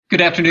Good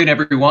afternoon,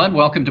 everyone.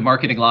 Welcome to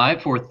Marketing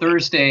Live for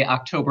Thursday,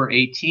 October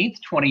 18th,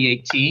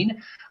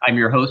 2018. I'm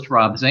your host,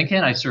 Rob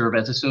Zinkin. I serve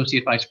as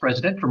Associate Vice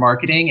President for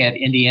Marketing at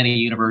Indiana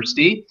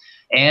University.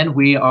 And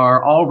we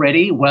are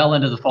already well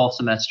into the fall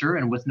semester,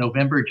 and with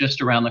November just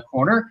around the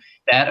corner,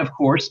 that, of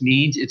course,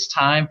 means it's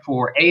time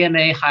for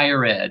AMA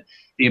Higher Ed,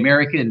 the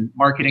American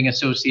Marketing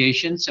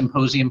Association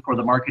Symposium for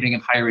the Marketing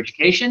of Higher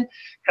Education,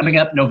 coming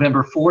up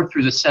November 4th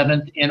through the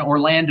 7th in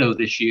Orlando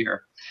this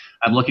year.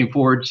 I'm looking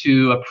forward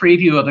to a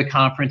preview of the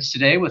conference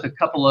today with a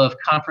couple of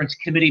conference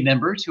committee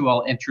members who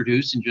I'll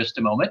introduce in just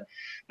a moment.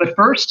 But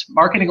first,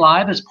 Marketing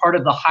Live is part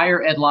of the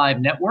Higher Ed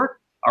Live network.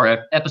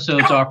 Our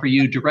episodes offer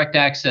you direct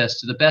access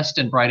to the best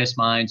and brightest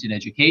minds in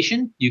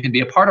education. You can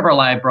be a part of our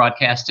live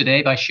broadcast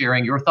today by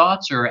sharing your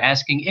thoughts or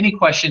asking any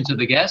questions of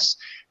the guests.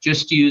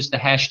 Just use the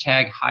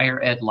hashtag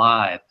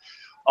HigherEdLive.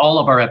 All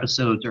of our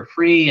episodes are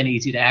free and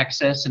easy to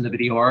access in the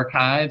video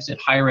archives at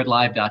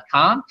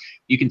higheredlive.com.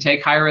 You can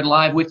take Higher Ed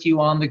Live with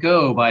you on the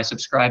go by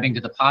subscribing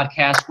to the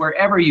podcast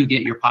wherever you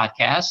get your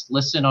podcast.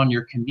 Listen on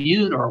your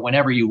commute or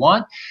whenever you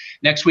want.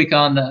 Next week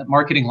on the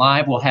Marketing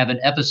Live, we'll have an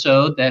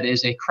episode that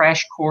is a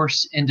crash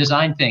course in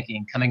design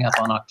thinking coming up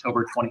on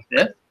October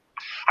 25th.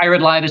 Higher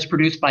Ed Live is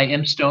produced by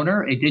M.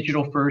 Stoner, a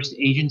digital-first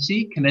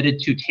agency committed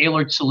to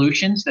tailored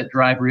solutions that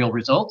drive real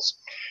results.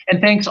 And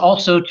thanks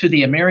also to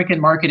the American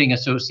Marketing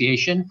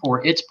Association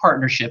for its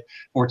partnership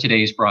for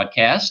today's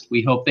broadcast.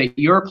 We hope that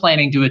you're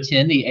planning to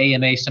attend the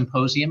AMA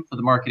Symposium for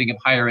the Marketing of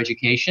Higher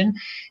Education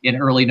in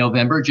early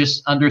November,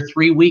 just under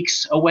 3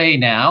 weeks away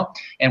now.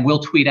 And we'll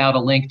tweet out a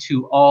link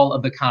to all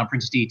of the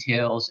conference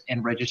details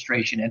and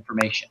registration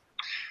information.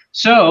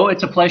 So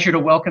it's a pleasure to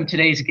welcome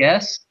today's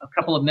guests, a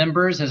couple of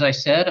members, as I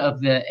said,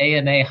 of the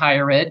AMA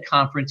Higher Ed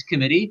Conference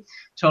Committee,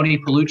 Tony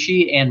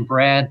Paolucci and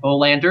Brad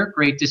Bolander.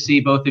 Great to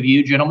see both of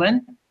you,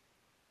 gentlemen.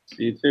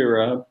 See you too,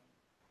 Rob.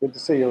 Good to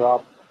see you,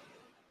 Rob.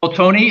 Well,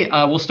 Tony,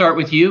 we'll start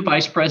with you,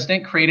 Vice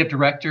President, Creative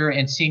Director,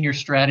 and Senior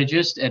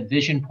Strategist at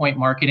Vision Point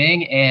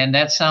Marketing. And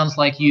that sounds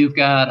like you've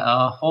got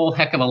a whole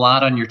heck of a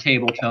lot on your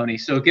table, Tony.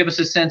 So give us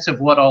a sense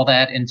of what all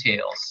that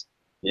entails.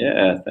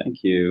 Yeah,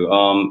 thank you.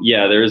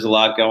 Yeah, there is a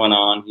lot going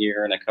on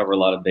here, and I cover a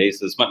lot of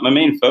bases. My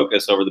main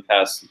focus over the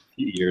past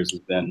few years has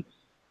been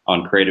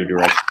on creative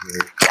direction.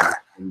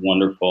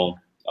 Wonderful.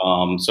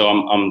 So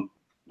I'm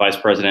Vice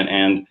President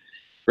and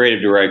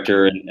Creative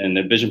Director, and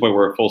at Vision Point,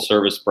 we're a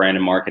full-service brand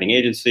and marketing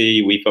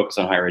agency. We focus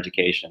on higher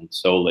education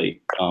solely.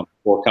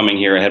 Before coming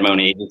here, I had my own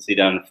agency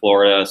down in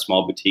Florida, a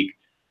small boutique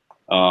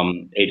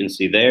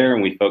agency there,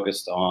 and we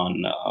focused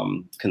on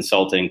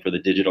consulting for the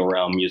digital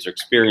realm, user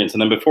experience.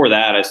 And then before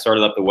that, I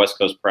started up the West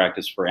Coast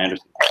practice for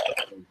Anderson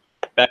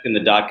back in the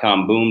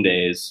dot-com boom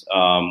days,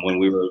 when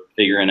we were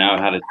figuring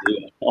out how to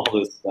do all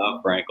this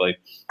stuff, frankly,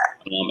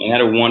 and had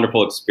a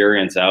wonderful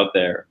experience out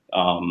there.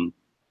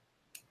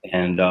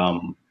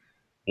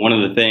 One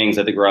of the things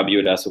I think, Rob, you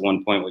had asked at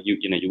one point, what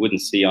you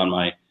wouldn't see on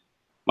my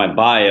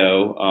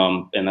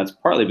bio, and that's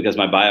partly because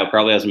my bio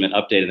probably hasn't been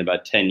updated in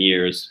about 10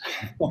 years.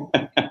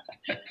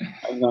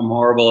 I'm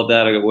horrible at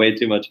that. I got way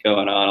too much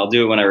going on. I'll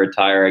do it when I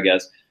retire, I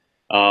guess.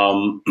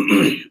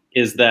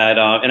 Is that,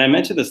 and I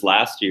mentioned this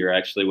last year,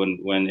 actually,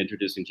 when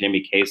introducing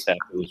Jamie Kasap,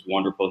 who was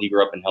wonderful. He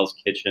grew up in Hell's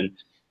Kitchen.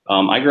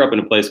 I grew up in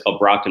a place called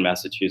Brockton,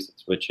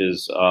 Massachusetts, which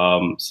is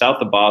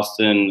south of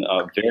Boston,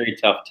 a very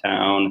tough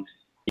town.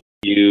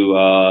 You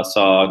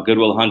saw Good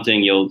Will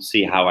Hunting, you'll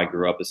see how I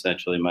grew up,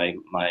 essentially. My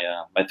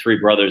three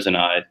brothers and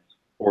I,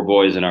 4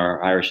 boys in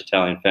our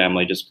Irish-Italian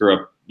family, just grew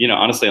up,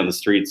 honestly on the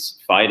streets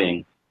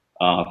fighting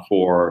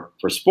for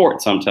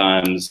sport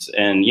sometimes.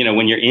 And,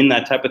 when you're in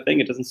that type of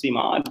thing, it doesn't seem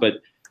odd,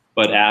 but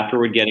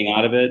afterward getting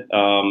out of it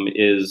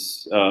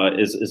is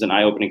an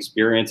eye-opening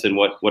experience. And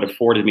what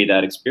afforded me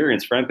that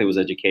experience, frankly, was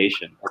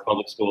education,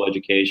 public school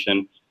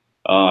education.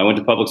 I went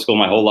to public school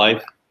my whole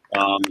life.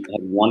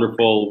 Had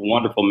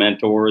wonderful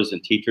mentors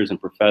and teachers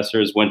and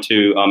professors. Went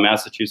to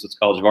Massachusetts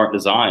College of Art and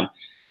Design,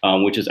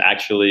 which is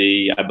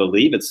actually, I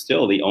believe it's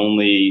still the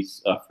only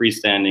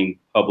freestanding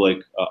public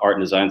art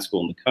and design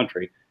school in the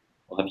country.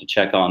 We'll have to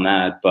check on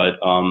that. But,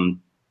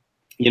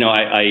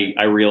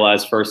 I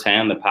realized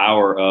firsthand the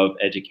power of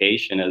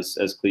education,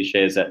 as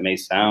cliche as that may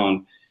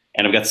sound.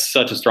 And I've got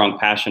such a strong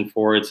passion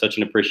for it, such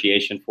an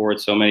appreciation for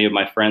it. So many of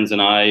my friends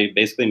and I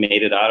basically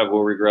made it out of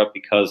where we grew up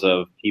because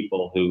of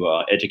people who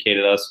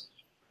educated us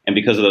and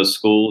because of those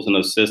schools and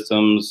those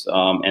systems.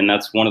 And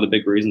that's one of the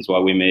big reasons why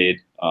we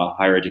made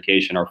higher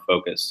education our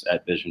focus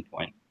at Vision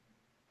Point.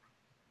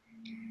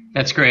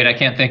 That's great. I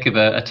can't think of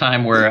a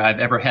time where I've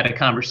ever had a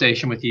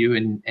conversation with you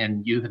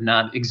and you have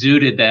not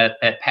exuded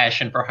that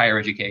passion for higher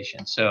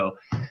education. So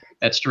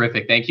that's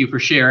terrific. Thank you for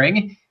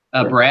sharing.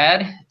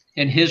 Brad,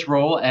 in his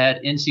role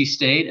at NC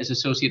State as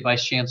Associate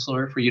Vice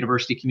Chancellor for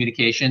University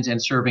Communications and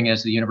serving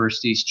as the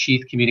university's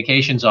Chief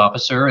Communications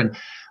Officer. And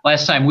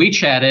last time we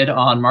chatted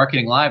on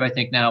Marketing Live, I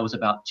think now was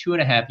about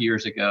 2.5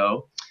 years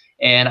ago.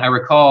 And I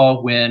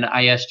recall when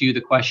I asked you the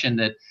question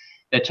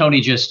that Tony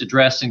just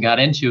addressed and got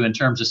into in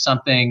terms of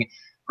something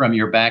from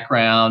your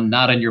background,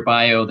 not in your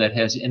bio, that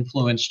has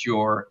influenced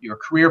your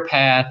career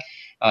path,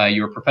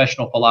 your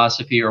professional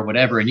philosophy or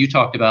whatever. And you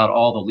talked about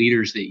all the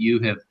leaders that you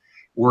have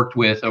worked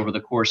with over the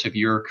course of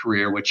your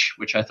career,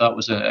 which I thought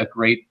was a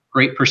great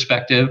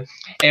perspective.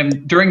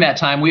 And during that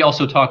time, we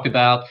also talked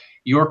about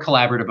your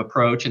collaborative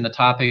approach, and the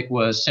topic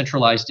was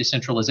centralized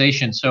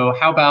decentralization. So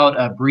how about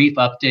a brief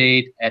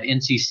update at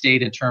NC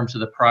State in terms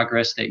of the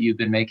progress that you've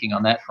been making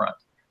on that front?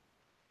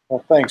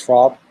 Well, thanks,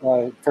 Rob.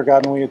 I'd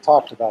forgotten we had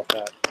talked about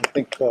that. I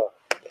think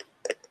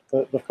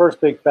the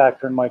first big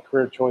factor in my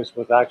career choice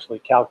was actually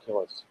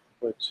calculus,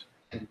 which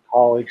in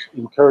college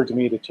encouraged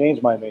me to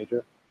change my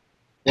major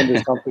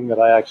into something that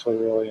I actually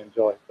really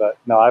enjoy. But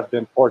no, I've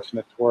been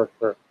fortunate to work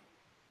for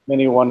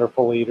many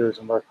wonderful leaders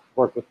and work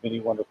with many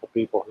wonderful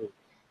people who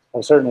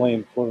have certainly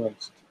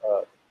influenced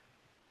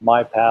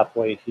my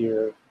pathway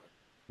here.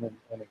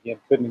 And again,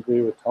 couldn't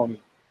agree with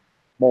Tony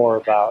more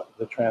about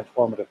the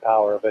transformative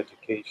power of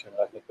education.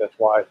 I think that's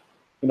why,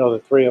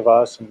 the three of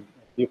us and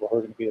people who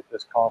are going to be at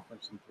this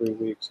conference in 3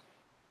 weeks,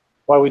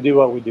 why we do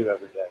what we do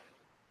every day.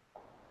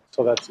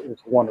 So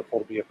it's wonderful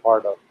to be a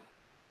part of.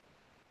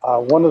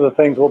 One of the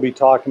things we'll be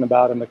talking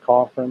about in the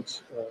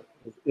conference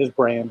is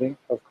branding.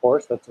 Of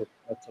course, that's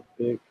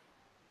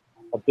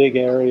a big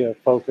area of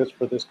focus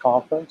for this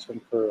conference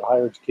and for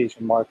higher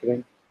education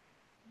marketing.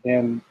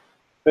 And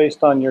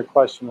based on your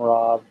question,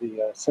 Rob,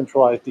 the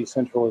centralized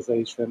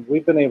decentralization,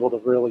 we've been able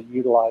to really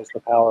utilize the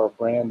power of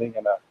branding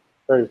in a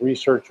very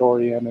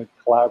research-oriented,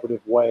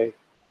 collaborative way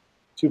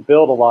to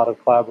build a lot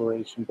of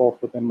collaboration, both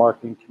within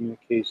marketing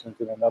communications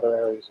and in other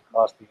areas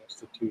across the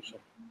institution.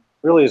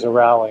 Really is a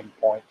rallying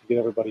point to get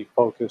everybody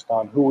focused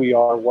on who we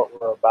are, what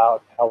we're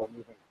about, and how we're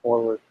moving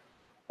forward.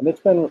 And it's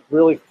been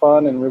really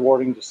fun and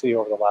rewarding to see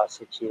over the last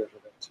 6 years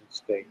at NC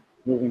State,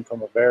 moving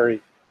from a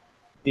very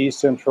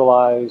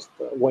decentralized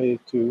way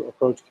to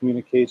approach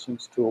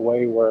communications to a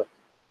way where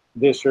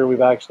this year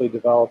we've actually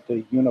developed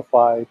a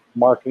unified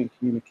marketing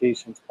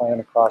communications plan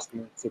across the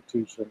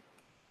institution.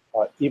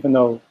 Even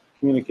though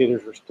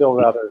communicators are still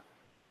rather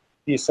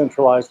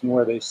decentralized in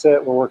where they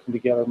sit, we're working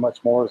together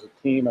much more as a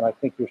team, and I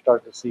think you're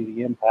starting to see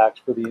the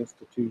impacts for the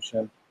institution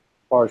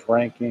as far as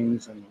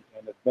rankings and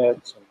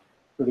admits and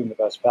recruiting the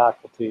best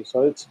faculty.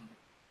 So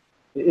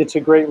it's a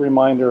great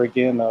reminder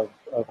again of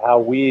how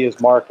we as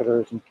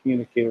marketers and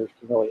communicators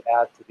can really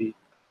add to the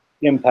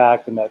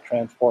impact and that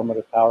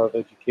transformative power of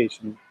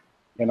education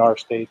in our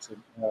states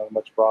on a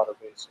much broader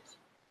basis.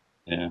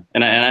 Yeah,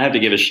 and I have to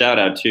give a shout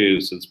out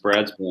too, since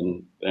Brad's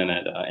been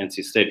at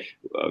NC State.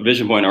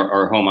 Vision Point,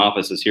 our home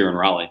office is here in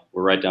Raleigh.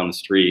 We're right down the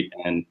street,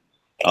 and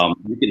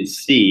you can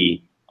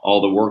see all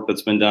the work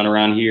that's been done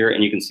around here,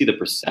 and you can see the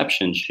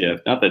perception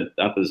shift. Not that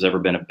there's ever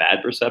been a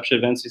bad perception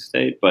of NC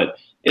State, but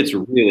it's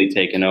really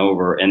taken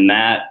over, and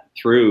that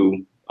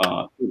through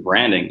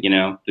branding,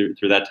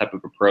 through that type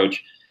of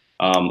approach.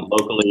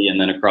 Locally and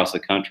then across the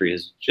country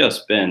has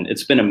just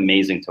it's been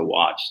amazing to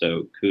watch.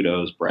 So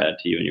kudos, Brad,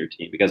 to you and your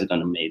team. You guys have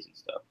done amazing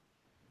stuff.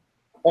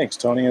 Thanks,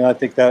 Tony. And I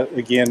think that,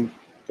 again,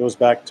 goes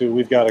back to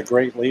we've got a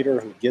great leader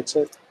who gets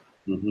it.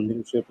 Mm-hmm.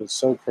 Leadership is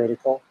so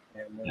critical.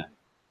 And we're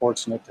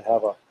fortunate to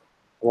have a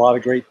lot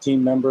of great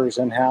team members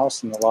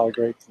in-house and a lot of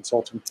great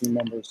consulting team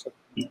members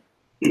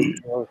in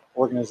our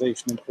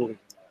organization included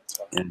in that.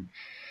 So. Yeah.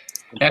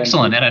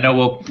 Excellent, and I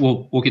know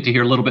we'll get to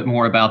hear a little bit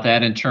more about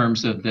that in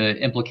terms of the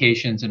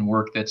implications and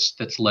work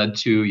that's led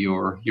to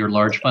your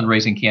large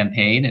fundraising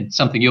campaign, and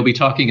something you'll be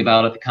talking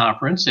about at the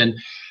conference. And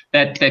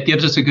that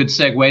gives us a good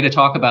segue to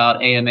talk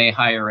about AMA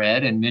Higher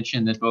Ed and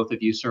mention that both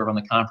of you serve on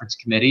the conference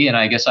committee. And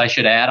I guess I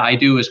should add, I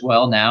do as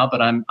well now,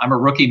 but I'm a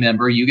rookie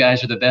member. You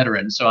guys are the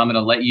veterans, so I'm going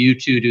to let you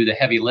two do the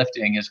heavy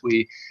lifting as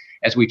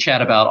we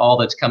chat about all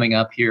that's coming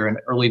up here in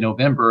early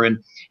November,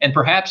 and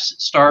perhaps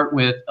start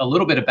with a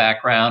little bit of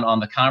background on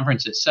the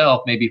conference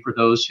itself, maybe for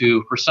those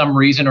who, for some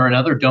reason or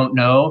another, don't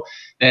know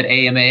that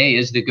AMA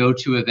is the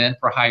go-to event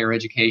for higher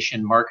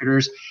education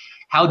marketers.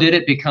 How did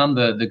it become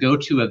the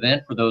go-to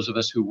event for those of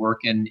us who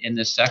work in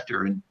this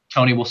sector? And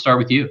Tony, we'll start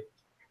with you.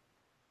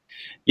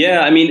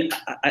 Yeah, I mean,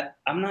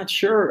 I'm not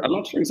sure. I'm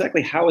not sure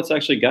exactly how it's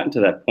actually gotten to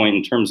that point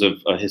in terms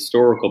of a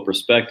historical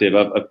perspective.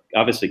 I've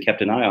obviously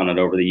kept an eye on it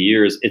over the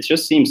years. It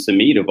just seems to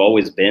me to have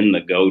always been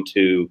the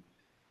go-to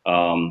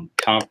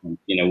conference.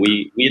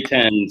 We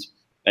attend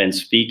and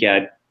speak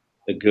at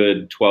a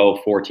good 12,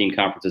 14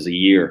 conferences a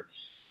year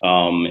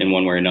in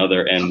one way or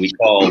another, and we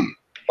call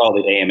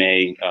the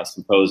AMA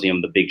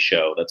Symposium the big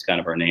show. That's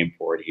kind of our name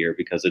for it here,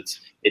 because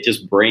it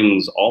just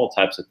brings all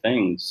types of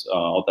things,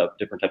 all the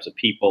different types of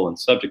people and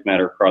subject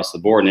matter across the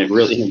board. And it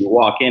really, you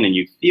walk in and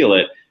you feel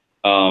it.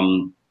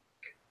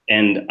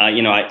 And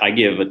I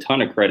give a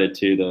ton of credit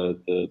to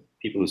the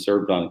people who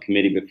served on the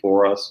committee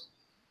before us.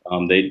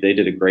 They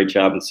did a great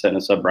job in setting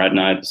us up. Brad and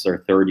I, this is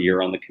our third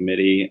year on the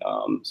committee.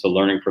 So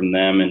learning from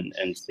them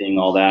and seeing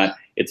all that,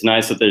 it's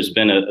nice that there's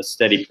been a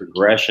steady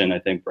progression. I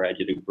think, Brad,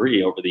 you'd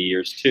agree, over the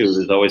years too.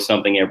 There's always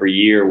something every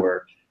year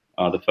where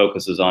the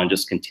focus is on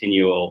just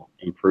continual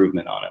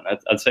improvement on it.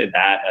 I'd say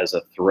that as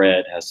a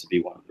thread has to be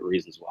one of the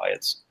reasons why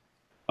it's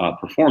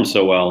performed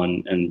so well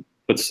and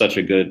puts such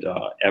a good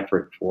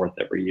effort forth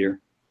every year.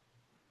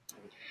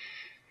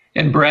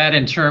 And Brad,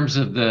 in terms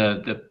of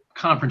the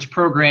conference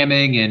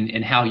programming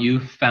and how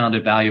you've found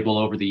it valuable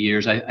over the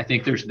years. I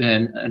think there's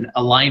been an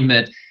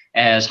alignment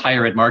as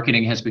higher ed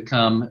marketing has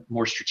become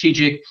more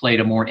strategic, played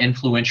a more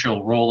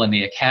influential role in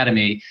the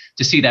academy,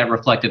 to see that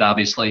reflected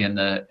obviously in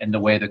the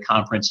way the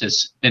conference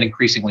has been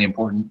increasingly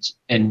important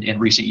in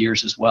recent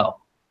years as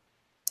well.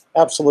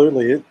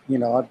 Absolutely. You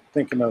know, I'm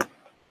thinking of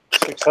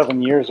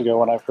 6-7 years ago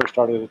when I first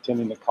started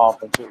attending the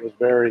conference. It was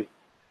very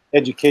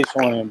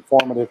educational and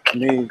informative to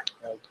me,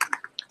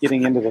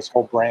 getting into this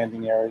whole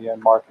branding area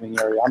and marketing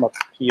area. I'm a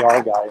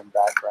PR guy in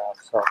background,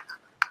 so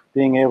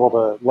being able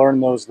to learn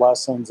those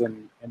lessons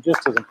and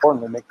just as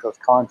importantly, make those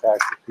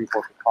contacts with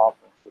people at the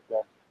conference has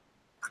been,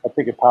 I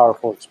think, a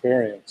powerful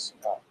experience.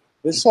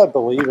 This, I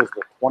believe, is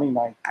the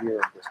 29th year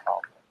of this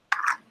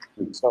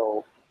conference.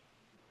 So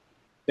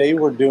they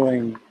were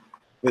doing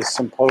this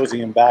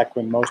symposium back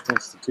when most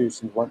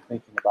institutions weren't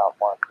thinking about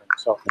marketing.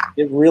 So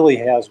it really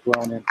has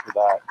grown into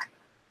that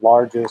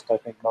largest, I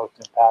think, most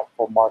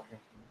impactful marketing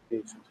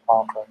communications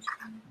conference.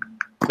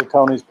 To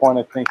Tony's point,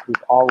 I think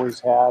we've always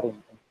had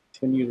and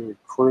continue to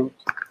recruit.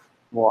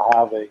 We'll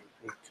have a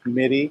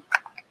committee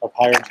of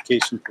higher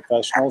education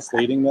professionals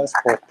leading this,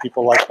 both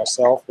people like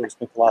myself who have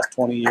spent the last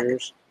 20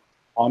 years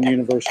on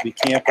university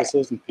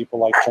campuses and people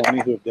like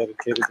Tony who have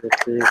dedicated their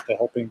careers to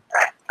helping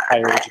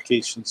higher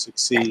education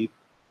succeed.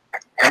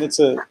 And it's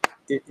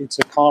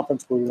a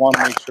conference where we want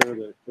to make sure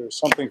that there's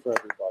something for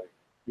everybody.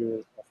 You're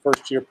a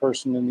first-year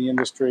person in the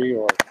industry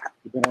or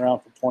you've been around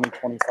for 20,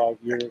 25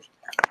 years,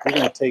 you're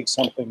going to take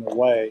something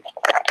away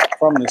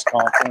from this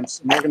conference,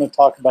 and we're going to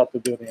talk about the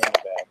good and the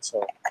bad.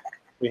 So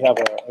we have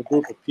a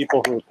group of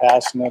people who are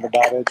passionate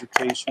about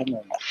education, and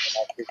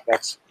I think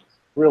that's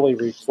really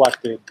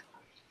reflected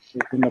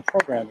in the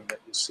programming that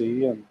you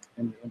see and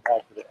the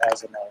impact that it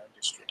has in our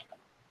industry.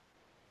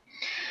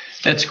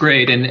 That's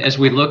great. And as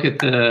we look at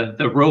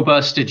the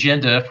robust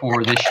agenda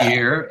for this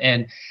year,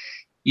 and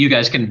you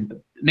guys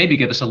can maybe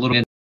give us a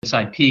little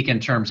inside peek in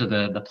terms of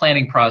the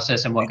planning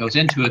process and what goes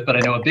into it, but I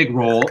know a big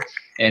role,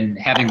 and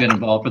having been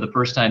involved for the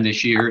first time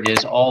this year,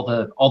 is all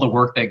the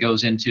work that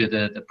goes into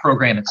the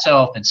program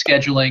itself and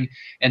scheduling.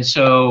 And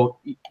so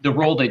the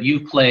role that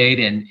you've played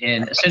in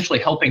essentially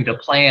helping to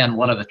plan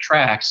one of the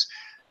tracks,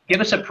 give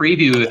us a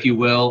preview, if you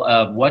will,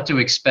 of what to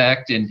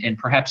expect and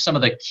perhaps some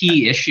of the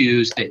key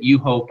issues that you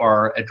hope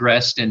are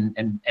addressed and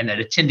that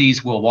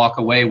attendees will walk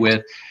away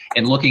with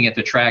in looking at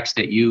the tracks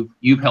that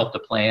you've helped to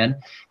plan.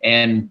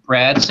 And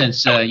Brad,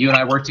 since you and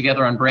I work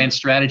together on brand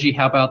strategy,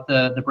 how about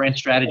the brand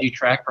strategy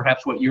track,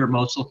 perhaps what you're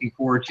most looking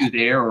forward to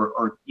there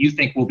or you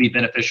think will be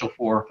beneficial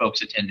for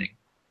folks attending?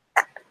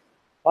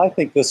 I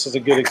think this is a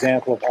good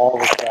example of all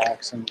the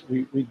tracks, and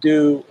we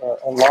do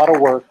a lot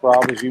of work,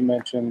 Rob, as you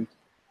mentioned,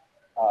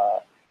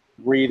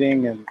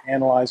 reading and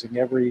analyzing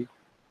every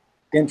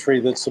entry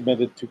that's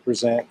submitted to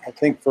present. I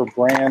think for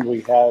brand,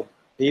 we had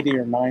 80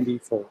 or 90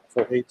 for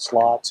 8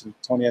 slots. And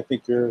Tony, I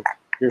think yours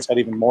had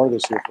even more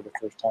this year for the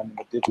first time in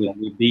the digital.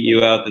 We beat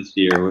you out this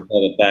year. We've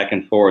had a back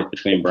and forth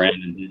between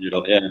brand and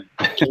digital. Yeah.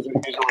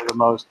 Usually the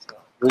most,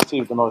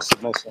 receive the most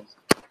submissions.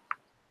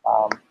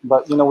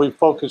 But, you know, we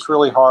focus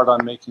really hard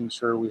on making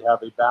sure we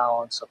have a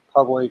balance of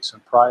publics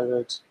and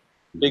privates,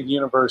 big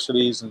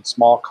universities and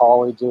small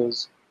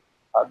colleges.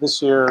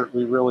 This year,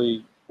 we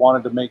really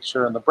wanted to make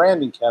sure in the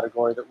branding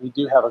category that we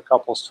do have a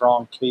couple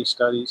strong case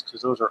studies,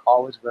 because those are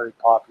always very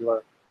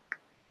popular.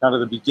 Kind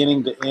of the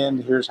beginning to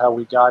end, here's how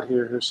we got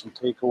here, here's some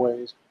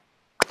takeaways.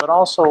 But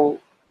also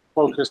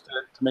focused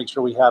to make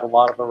sure we had a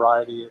lot of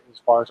variety as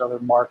far as other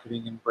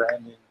marketing and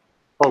branding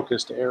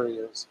focused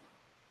areas.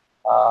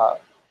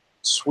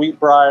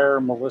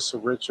 Sweetbriar, Melissa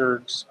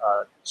Richards,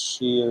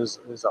 she is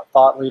a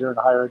thought leader in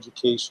higher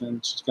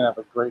education. She's going to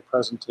have a great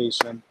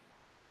presentation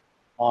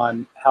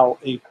on how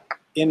a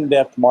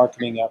in-depth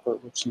marketing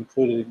effort, which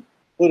included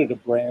a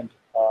brand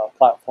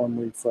platform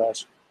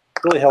refresh,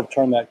 really helped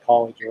turn that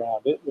college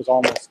around. It was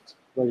almost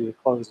ready to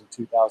close in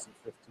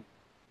 2015.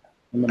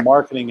 And the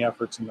marketing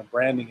efforts and the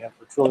branding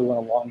efforts really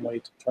went a long way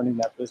to turning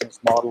that business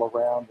model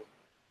around and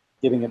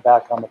getting it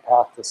back on the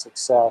path to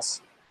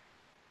success.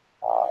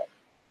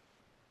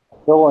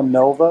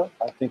 Villanova,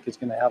 I think, is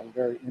going to have a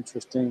very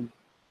interesting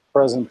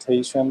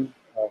presentation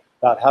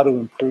about how to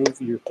improve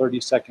your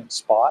 30-second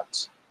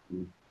spots.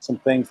 Some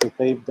things that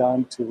they've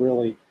done to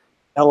really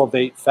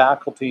elevate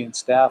faculty and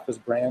staff as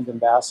brand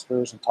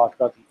ambassadors and talk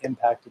about the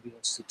impact of the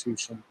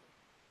institution.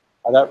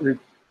 I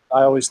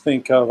always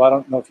think of, I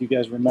don't know if you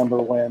guys remember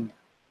when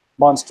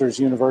Monsters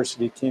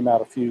University came out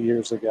a few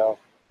years ago.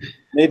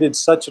 They did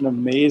such an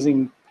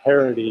amazing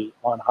parody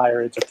on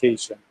higher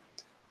education.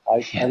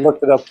 I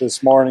looked it up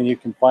this morning. You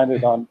can find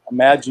it on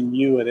Imagine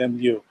You at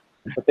MU.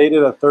 But they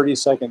did a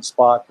 30-second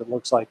spot that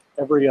looks like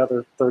every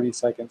other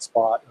 30-second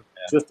spot of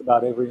just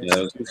about every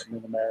institution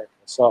in America.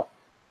 So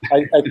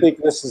I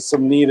think this is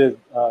some needed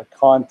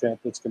content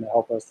that's going to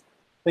help us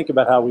think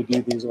about how we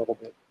do these a little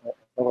bit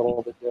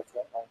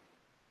differently.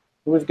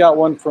 We've got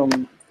one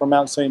from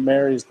Mount St.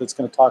 Mary's that's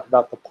going to talk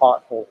about the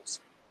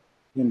potholes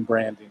in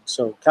branding.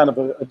 So kind of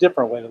a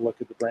different way to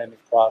look at the branding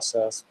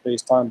process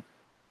based on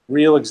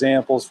real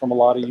examples from a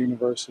lot of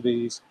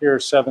universities. Here are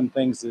 7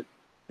 things that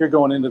you're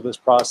going into this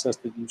process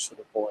that you should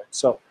avoid.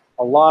 So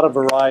a lot of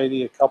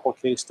variety, a couple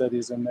case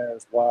studies in there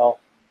as well.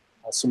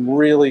 Some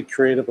really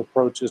creative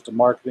approaches to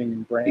marketing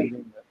and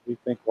branding that we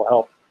think will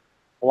help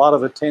a lot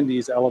of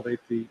attendees elevate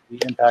the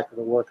impact of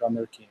the work on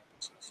their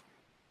campuses.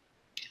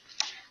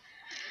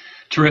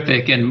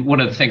 Terrific. And one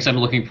of the things I'm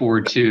looking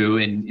forward to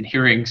in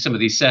hearing some of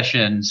these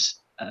sessions,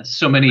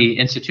 so many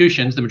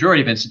institutions, the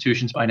majority of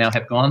institutions by now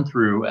have gone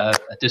through a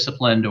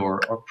disciplined or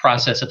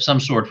process of some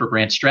sort for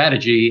brand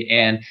strategy,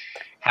 and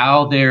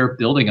how they're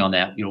building on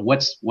that. You know,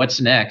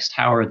 what's next?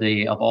 How are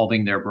they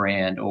evolving their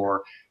brand,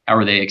 or how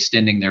are they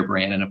extending their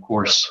brand? And of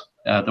course,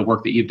 the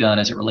work that you've done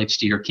as it relates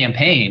to your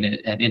campaign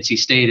at NC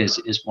State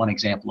is one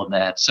example of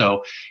that.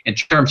 So in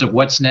terms of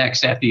what's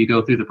next after you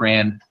go through the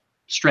brand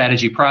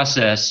strategy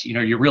process, you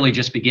know, you're really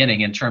just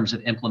beginning in terms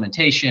of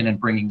implementation and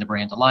bringing the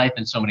brand to life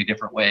in so many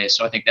different ways.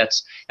 So I think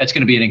that's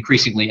going to be an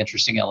increasingly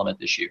interesting element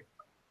this year.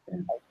 I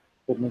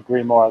couldn't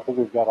agree more. I think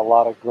we've got a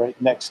lot of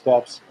great next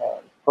steps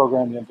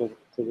programmed into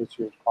this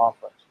year's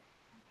conference.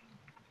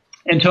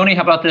 And Tony,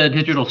 how about the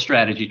digital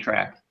strategy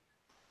track?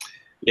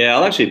 Yeah,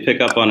 I'll actually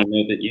pick up on a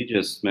note that you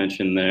just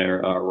mentioned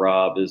there,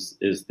 Rob. Is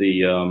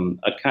the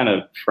I'd kind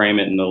of frame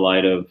it in the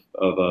light of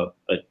a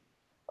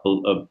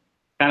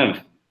kind of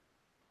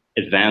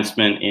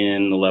advancement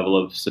in the level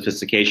of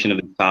sophistication of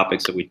the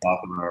topics that we talk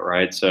about,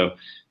 right? So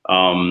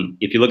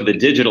if you look at the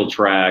digital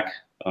track,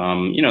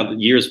 you know, the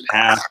years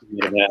past, we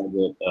have had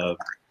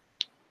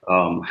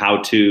how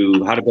to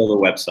build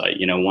a website,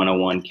 you know,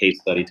 101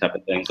 case study type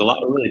of things. A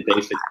lot of really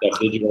basic stuff,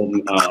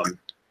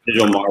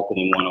 digital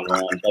marketing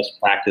 101, best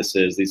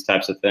practices, these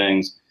types of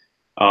things.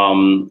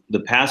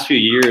 The past few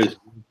years,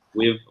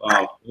 we've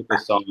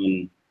focused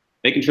on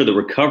making sure that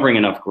we're covering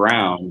enough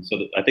ground.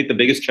 So I think the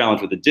biggest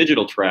challenge with the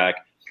digital track,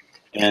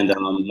 and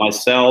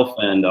myself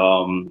and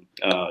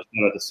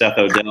Seth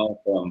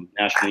Odell from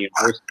National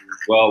University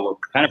as well were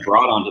kind of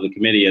brought onto the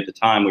committee at the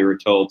time. We were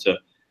told to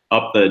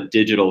up the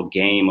digital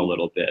game a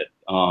little bit.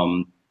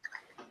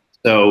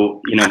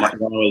 So, you know,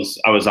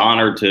 I was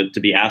honored to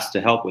be asked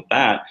to help with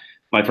that.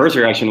 My first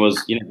reaction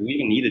was, you know, do we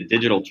even need a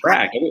digital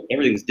track?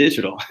 Everything's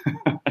digital.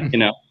 You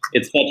know,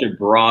 it's such a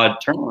broad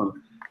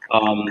term.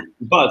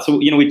 But so,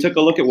 you know, we took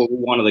a look at what we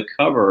wanted to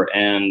cover,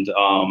 and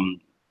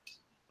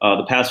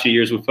the past few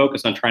years, we've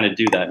focused on trying to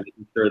do that,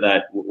 making sure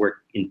that we're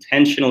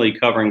intentionally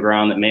covering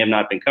ground that may have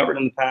not been covered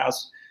in the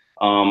past,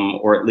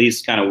 or at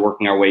least kind of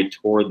working our way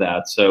toward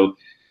that. So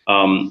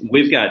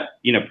we've got,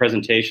 you know,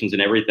 presentations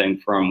and everything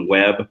from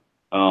web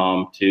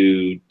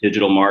to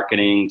digital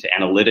marketing to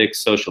analytics,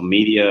 social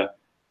media,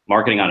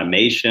 marketing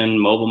automation,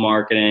 mobile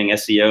marketing,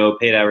 SEO,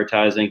 paid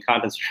advertising,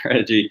 content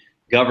strategy,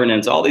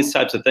 governance, all these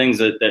types of things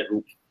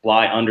that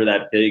fly under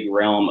that big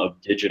realm of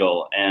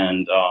digital.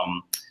 And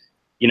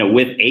you know,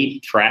 with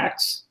 8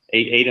 tracks,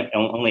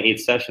 only 8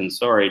 sessions,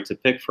 sorry, to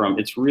pick from,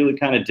 it's really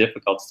kind of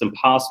difficult. It's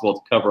impossible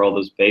to cover all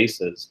those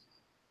bases.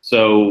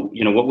 So,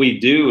 you know, what we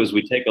do is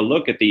we take a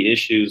look at the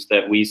issues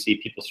that we see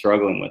people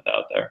struggling with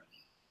out there.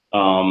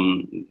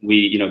 We,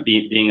 you know,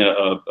 being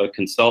a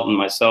consultant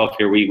myself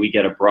here, we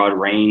get a broad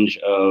range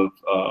of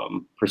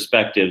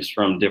perspectives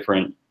from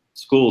different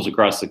schools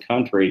across the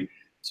country.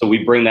 So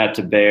we bring that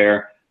to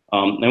bear.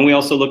 And we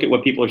also look at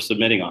what people are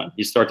submitting on.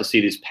 You start to see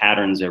these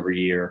patterns every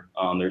year.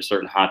 There's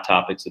certain hot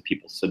topics that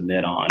people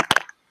submit on.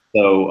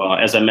 So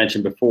as I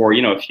mentioned before,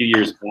 you know, a few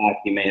years back,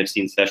 you may have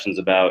seen sessions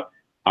about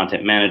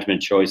content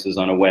management choices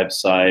on a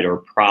website, or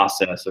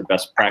process or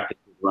best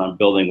practices around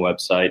building a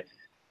website.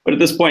 But at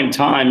this point in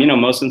time, you know,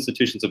 most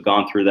institutions have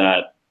gone through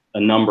that a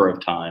number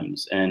of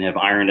times and have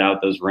ironed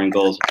out those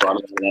wrinkles, brought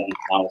it to that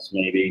in-house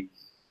maybe.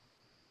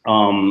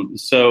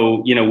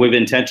 So, you know, we've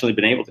intentionally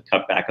been able to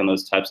cut back on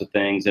those types of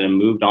things and have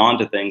moved on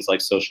to things like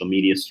social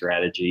media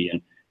strategy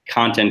and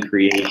content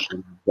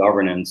creation,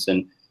 governance,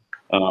 and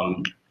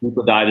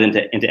people dive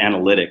into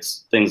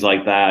analytics, things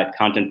like that,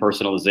 content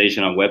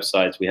personalization on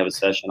websites. We have a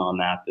session on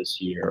that this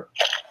year.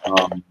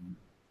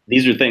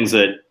 These are things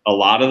that a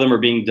lot of them are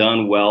being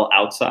done well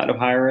outside of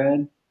higher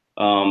ed,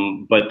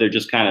 but they're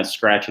just kind of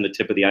scratching the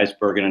tip of the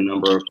iceberg in a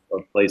number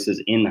of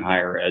places in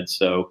higher ed.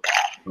 So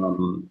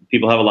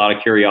people have a lot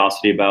of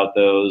curiosity about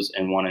those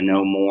and want to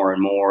know more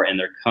and more, and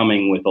they're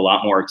coming with a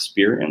lot more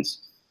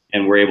experience.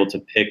 And we're able to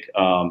pick,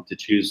 to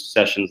choose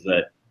sessions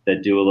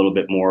that do a little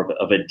bit more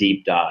of a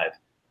deep dive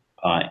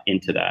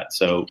into that.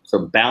 So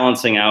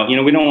balancing out, you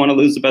know, we don't want to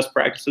lose the best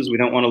practices. We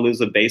don't want to lose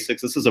the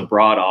basics. This is a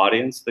broad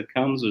audience that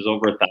comes. There's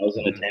over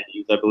 1,000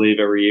 attendees, I believe,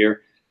 every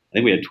year. I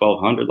think we had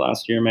 1,200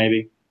 last year,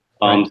 maybe.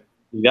 Right.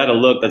 You got to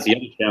look, that's the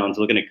other challenge,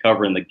 looking at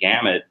covering the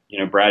gamut. You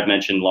know, Brad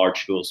mentioned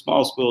large schools,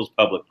 small schools,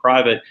 public,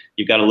 private.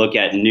 You've got to look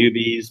at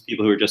newbies,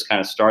 people who are just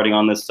kind of starting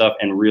on this stuff,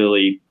 and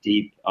really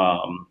deep,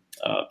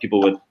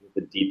 people with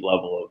a deep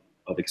level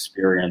of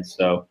experience.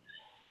 So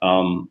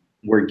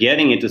we're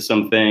getting into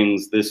some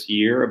things this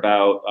year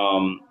about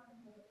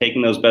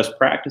taking those best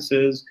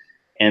practices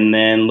and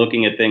then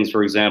looking at things,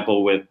 for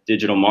example, with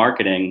digital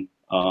marketing.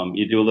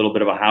 You do a little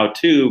bit of a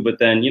how-to, but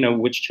then, you know,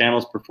 which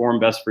channels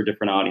perform best for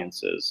different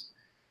audiences.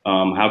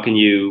 How can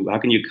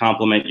you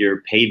complement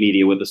your paid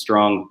media with a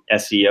strong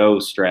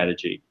SEO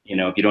strategy? You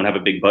know, if you don't have a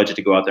big budget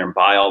to go out there and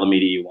buy all the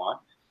media you want,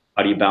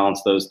 how do you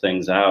balance those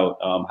things out?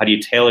 How do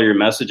you tailor your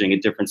messaging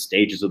at different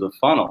stages of the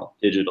funnel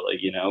digitally?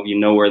 You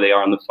know where they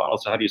are in the funnel.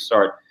 So how do you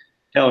start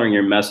tailoring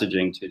your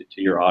messaging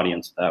to your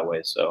audience that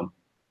way? So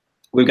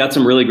we've got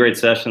some really great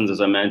sessions,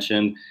 as I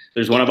mentioned.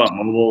 There's one about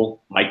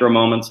mobile micro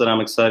moments that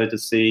I'm excited to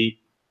see.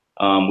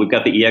 We've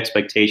got the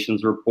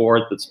e-expectations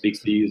report that speaks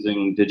to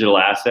using digital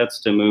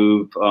assets to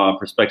move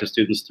prospective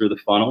students through the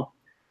funnel.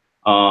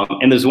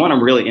 And there's one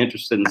I'm really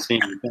interested in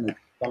seeing. We kind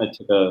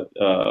of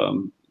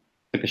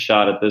took a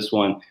shot at this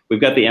one. We've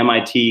got the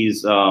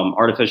MIT's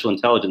artificial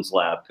intelligence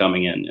lab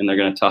coming in, and they're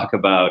going to talk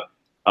about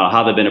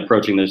how they've been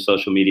approaching their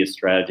social media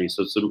strategy.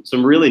 So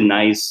some really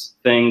nice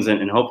things,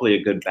 and hopefully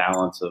a good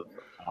balance of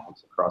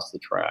across the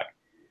track.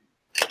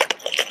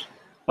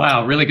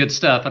 Wow, really good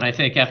stuff. And I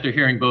think after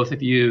hearing both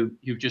of you,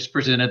 you've just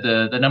presented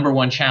the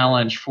 #1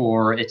 challenge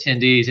for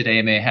attendees at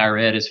AMA Higher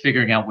Ed is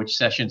figuring out which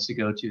sessions to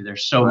go to.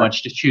 There's so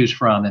much to choose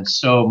from and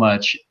so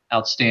much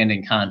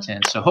outstanding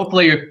content. So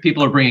hopefully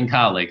people are bringing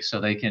colleagues so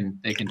they can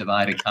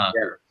divide and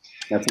conquer.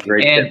 Yeah, that's a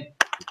great tip.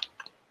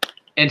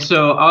 And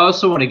so I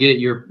also want to get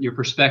your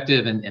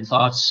perspective and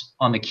thoughts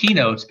on the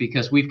keynotes,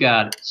 because we've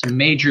got some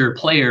major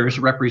players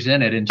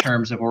represented in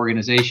terms of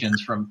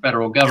organizations from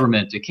federal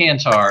government to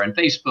Kantar and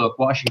Facebook,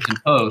 Washington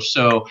Post.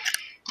 So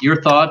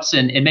your thoughts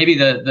and maybe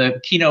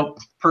the keynote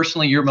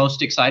personally you're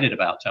most excited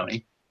about,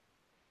 Tony.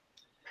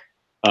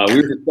 We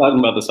were just talking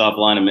about this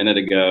offline a minute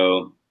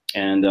ago,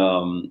 and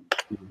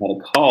we had a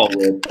call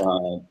with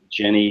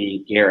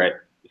Jenny Garrett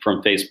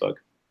from Facebook.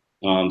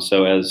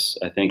 So as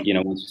I think,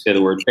 once you say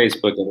the word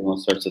Facebook, everyone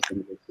starts to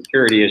think of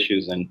security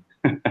issues and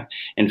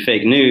and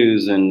fake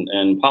news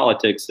and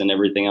politics and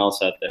everything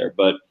else out there.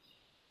 But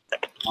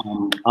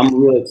I'm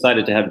really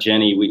excited to have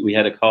Jenny. We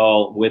had a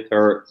call with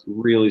her,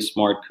 really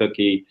smart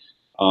cookie,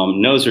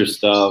 knows her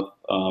stuff,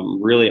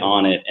 really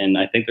on it. And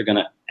I think they're going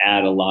to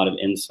add a lot of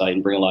insight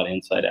and bring a lot of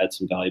insight, add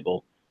some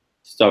valuable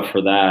stuff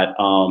for that.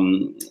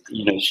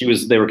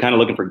 They were kind of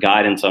looking for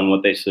guidance on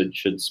what they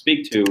should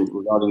speak to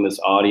regarding this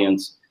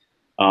audience.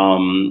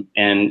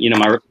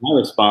 My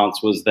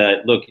response was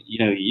that, look,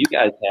 you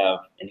guys have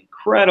an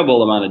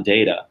incredible amount of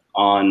data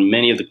on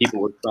many of the people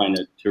we're trying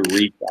to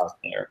reach out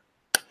there.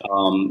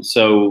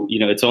 So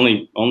it's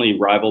only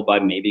rivaled by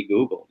maybe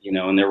Google,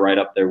 and they're right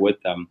up there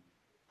with them.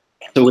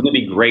 So wouldn't it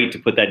be great to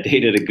put that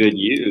data to good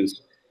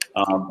use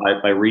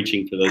by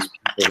reaching to those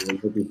people who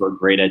are looking for a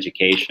great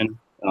education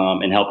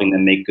and helping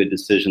them make good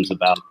decisions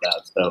about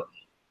that? So,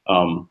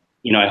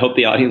 I hope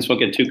the audience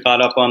won't get too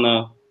caught up on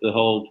the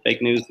whole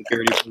fake news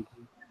security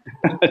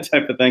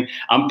type of thing.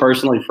 I'm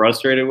personally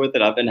frustrated with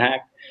it. I've been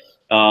hacked.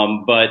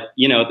 But,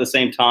 at the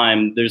same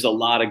time, there's a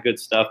lot of good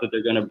stuff that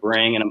they're going to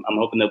bring, and I'm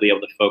hoping they'll be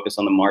able to focus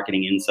on the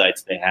marketing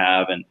insights they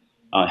have and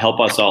help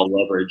us all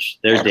leverage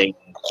their data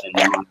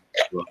and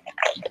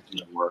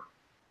work.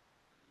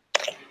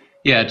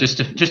 Yeah, just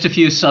a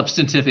few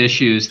substantive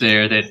issues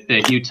there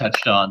that you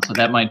touched on. So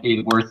that might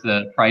be worth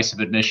the price of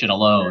admission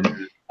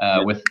alone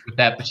with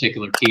that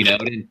particular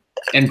keynote.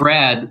 And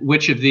Brad,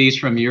 which of these,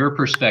 from your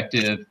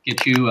perspective,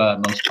 get you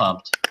most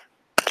pumped?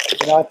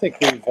 I think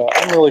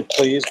I'm really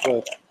pleased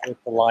with the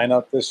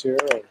lineup this year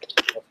of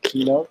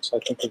keynotes. I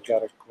think we've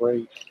got a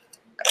great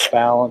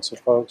balance of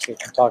folks that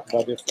can talk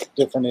about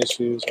different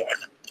issues.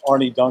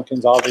 Arnie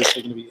Duncan's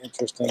obviously going to be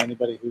interesting.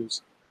 Anybody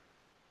who's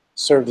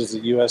served as the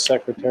U.S.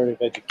 Secretary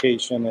of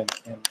Education and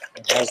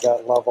has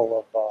that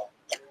level of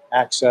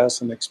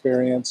access and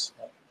experience.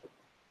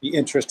 Be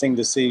interesting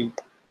to see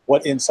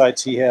what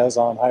insights he has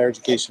on higher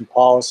education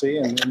policy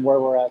and where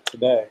we're at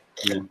today.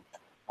 Yeah.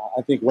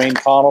 I think Wayne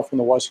Connell from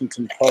the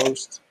Washington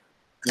Post,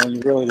 when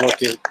you really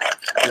look at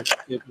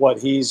what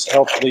he's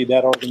helped lead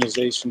that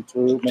organization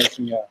through,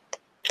 making an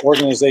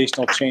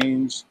organizational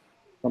change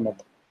from an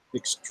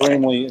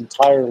extremely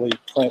entirely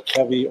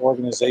print-heavy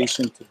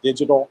organization to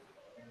digital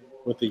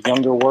with the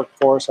younger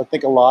workforce. I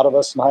think a lot of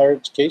us in higher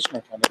education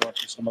are kind of going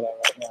through some of that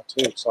right now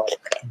too. So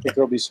I think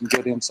there'll be some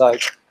good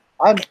insights.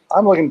 I'm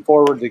looking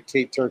forward to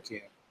Kate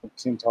Turkian,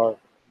 Kantar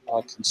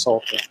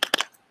consultant.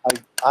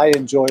 I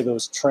enjoy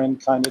those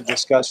trend kind of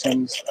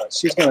discussions.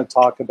 She's going to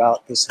talk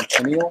about the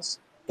centennials,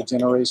 the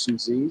Generation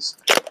Zs.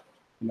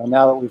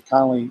 Now that we've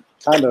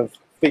kind of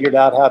figured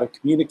out how to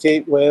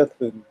communicate with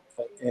and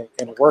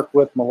work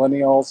with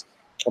millennials,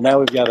 well, now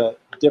we've got a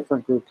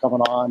different group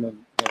coming on,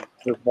 and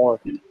they're more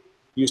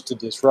used to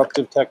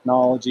disruptive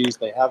technologies.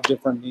 They have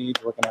different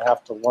needs. We're going to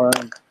have to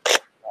learn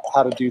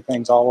how to do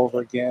things all over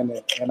again.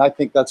 And I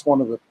think that's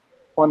one of the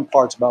fun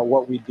parts about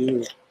what we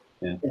do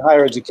in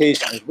higher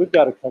education is we've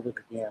got to cover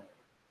the gamut.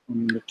 I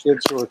mean, the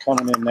kids who are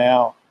coming in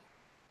now,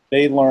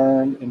 they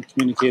learn and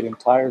communicate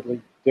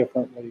entirely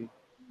differently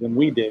than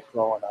we did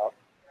growing up.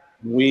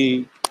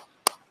 We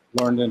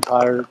learned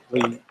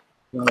entirely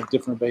on a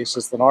different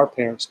basis than our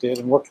parents did,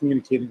 and we're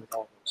communicating with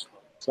all those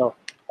folks. So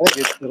I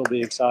think it'll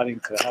be exciting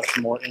to have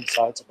some more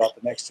insights about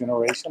the next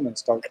generation and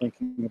start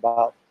thinking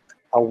about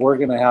how we're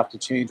going to have to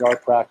change our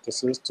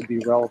practices to be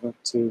relevant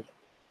to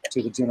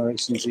the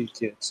Generation Z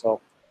kids. So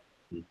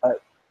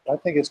I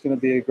think it's going to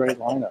be a great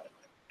lineup.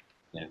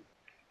 Yeah.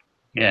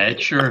 Yeah,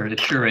 it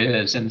sure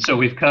is. And so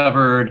we've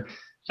covered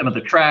some of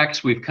the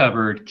tracks, we've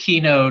covered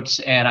keynotes,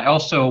 and I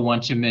also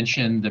want to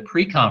mention the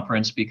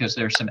pre-conference because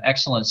there's some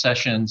excellent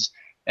sessions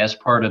as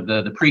part of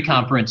the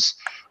pre-conference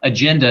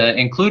agenda,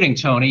 including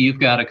Tony. You've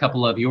got a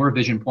couple of your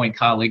Vision Point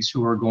colleagues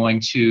who are going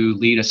to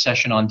lead a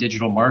session on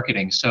digital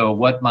marketing. So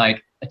what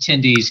might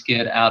attendees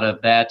get out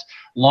of that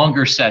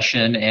longer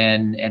session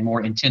and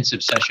more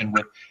intensive session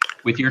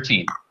with your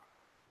team?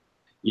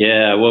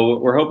 Yeah, well,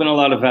 we're hoping a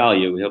lot of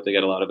value. We hope they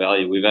get a lot of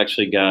value. We've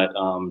actually got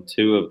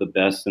two of the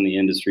best in the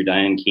industry,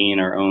 Diane Keane,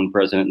 our own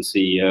president and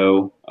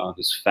CEO,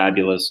 who's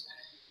fabulous,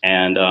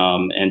 and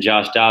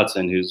Josh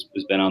Dodson, who's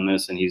been on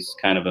this, and he's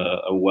kind of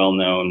a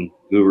well-known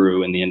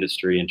guru in the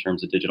industry in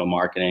terms of digital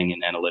marketing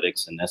and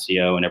analytics and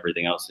SEO and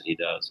everything else that he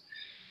does.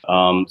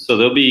 So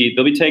they'll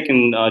be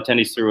taking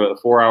attendees through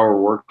a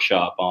 4-hour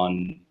workshop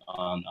on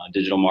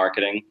digital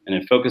marketing, and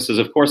it focuses,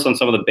 of course, on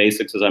some of the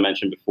basics, as I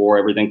mentioned before,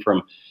 everything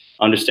from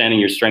understanding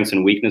your strengths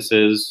and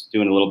weaknesses,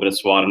 doing a little bit of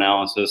SWOT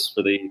analysis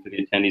for the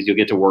attendees. You'll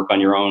get to work on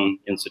your own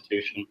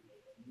institution,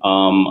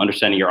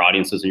 understanding your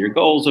audiences and your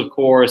goals, of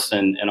course,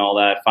 and all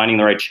that, finding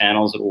the right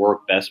channels that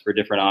work best for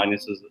different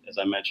audiences, as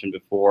I mentioned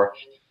before,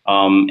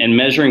 and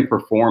measuring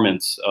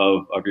performance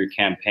of your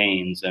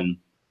campaigns. And,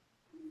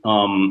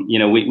 you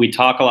know, we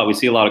talk a lot, we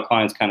see a lot of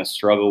clients kind of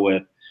struggle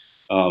with,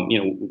 you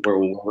know,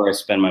 where do I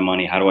spend my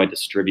money? How do I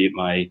distribute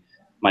my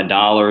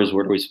dollars?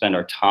 Where do we spend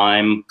our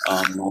time?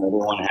 Not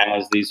everyone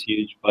has these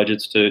huge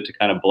budgets to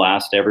kind of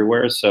blast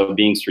everywhere. So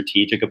being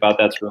strategic about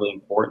that's really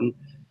important.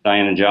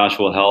 Diane and Josh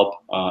will help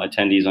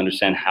attendees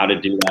understand how to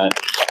do that,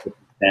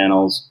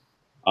 channels,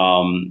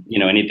 you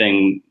know,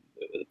 anything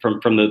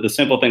from the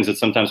simple things that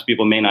sometimes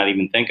people may not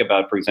even think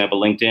about. For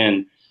example,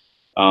 LinkedIn,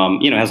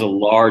 you know, has a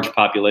large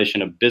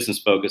population of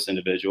business-focused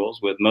individuals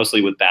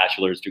mostly with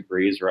bachelor's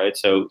degrees, right?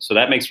 So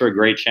that makes for a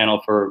great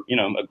channel for, you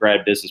know, a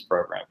grad business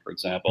program, for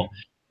example.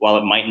 While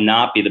it might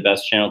not be the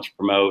best channel to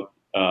promote,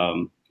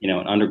 you know,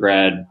 an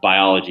undergrad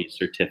biology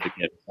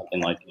certificate,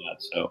 something like that.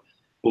 So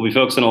we'll be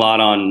focusing a lot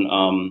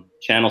on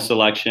channel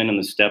selection and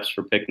the steps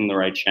for picking the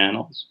right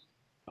channels.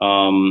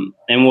 And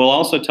we'll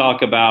also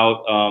talk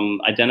about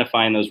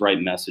identifying those right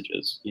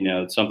messages. You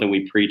know, it's something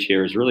we preach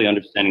here is really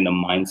understanding the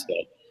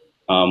mindset.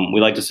 We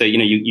like to say, you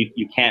know,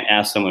 you can't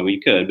ask someone, well,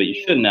 you could, but you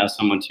shouldn't ask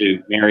someone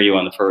to marry you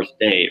on the first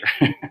date.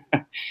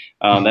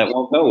 That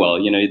won't go well.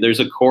 You know,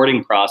 there's a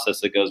courting process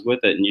that goes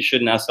with it, and you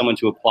shouldn't ask someone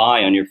to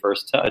apply on your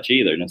first touch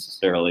either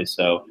necessarily.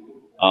 So,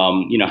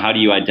 you know, how do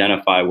you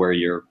identify where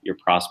your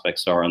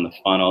prospects are in the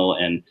funnel,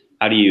 and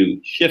how do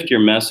you shift your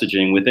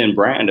messaging within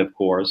brand, of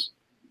course,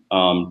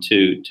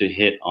 to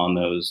hit on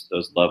those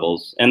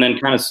levels, and then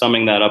kind of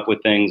summing that up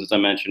with things, as I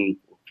mentioned,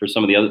 for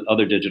some of the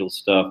other digital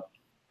stuff.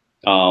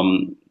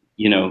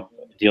 You know,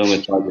 dealing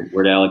with budget,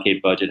 where to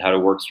allocate budget, how to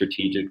work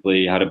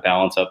strategically, how to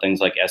balance out things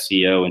like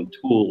SEO and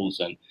tools.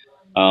 And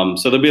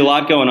so there'll be a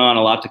lot going on,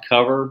 a lot to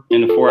cover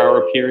in a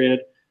 4-hour period.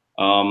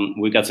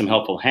 We've got some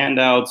helpful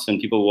handouts, and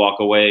people walk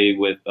away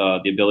with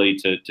the ability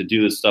to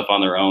do this stuff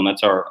on their own.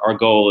 That's our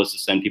goal, is to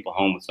send people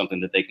home with something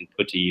that they can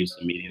put to use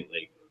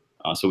immediately.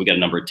 So we got a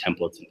number of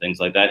templates and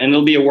things like that. And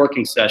it'll be a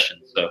working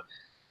session. So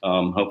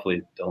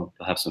hopefully they'll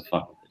have some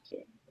fun with it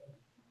too.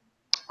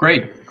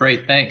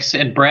 Great, thanks.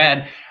 And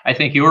Brad, I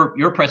think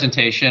your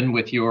presentation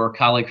with your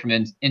colleague from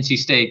NC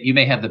State, you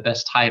may have the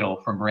best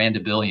title from Rand to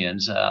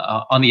Billions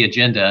on the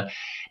agenda.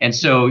 And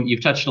so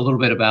you've touched a little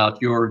bit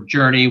about your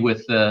journey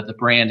with the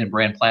brand and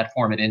brand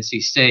platform at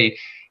NC State.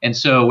 And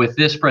so with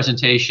this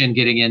presentation,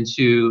 getting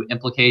into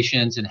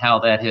implications and how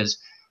that has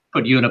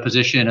put you in a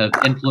position of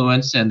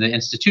influence and the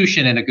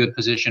institution in a good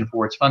position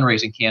for its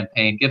fundraising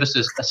campaign, give us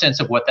a sense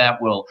of what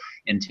that will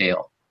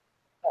entail.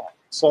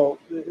 So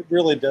it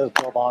really does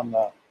build on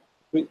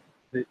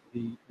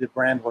the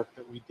brand work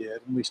that we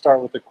did, and we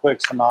start with a quick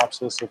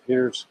synopsis of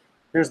here's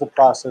the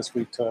process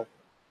we took,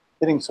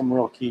 hitting some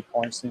real key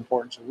points: the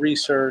importance of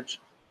research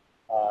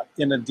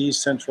in a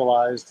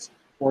decentralized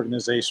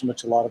organization,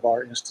 which a lot of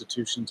our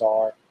institutions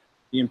are,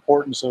 the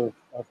importance of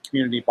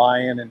community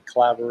buy-in and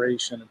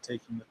collaboration, and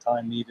taking the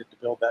time needed to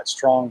build that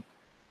strong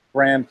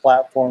brand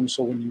platform,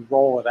 so when you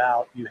roll it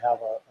out, you have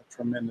a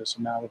tremendous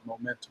amount of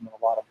momentum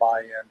and a lot of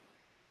buy-in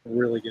to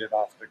really get it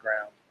off the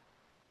ground.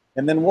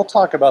 And then we'll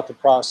talk about the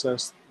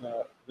process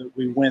that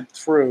we went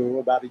through.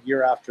 About a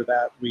year after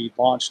that, we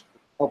launched the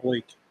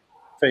public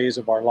phase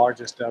of our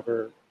largest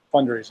ever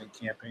fundraising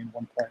campaign,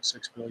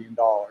 $1.6 billion.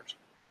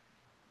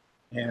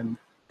 And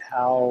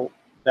how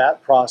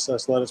that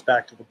process led us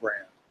back to the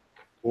brand.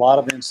 A lot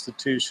of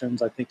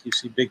institutions, I think you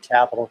see big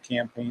capital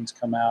campaigns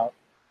come out,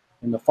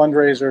 and the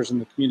fundraisers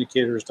and the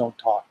communicators don't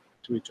talk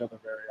to each other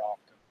very often.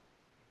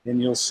 And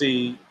you'll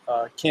see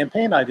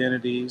campaign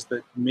identities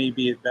that may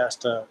be at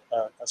best a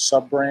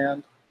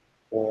sub-brand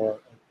or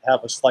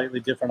have a slightly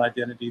different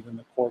identity than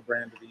the core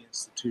brand of the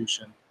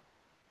institution.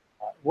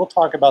 We'll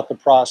talk about the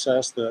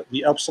process,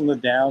 the ups and the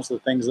downs, the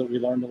things that we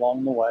learned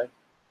along the way,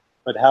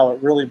 but how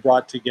it really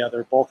brought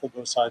together both of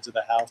those sides of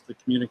the house, the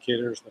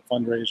communicators, the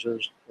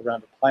fundraisers,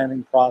 around a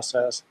planning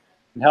process,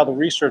 and how the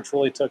research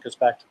really took us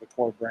back to the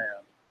core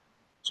brand.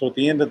 So at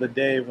the end of the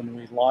day, when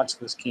we launched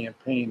this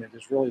campaign, it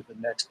is really the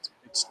next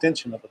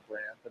extension of the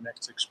brand, the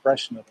next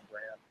expression of the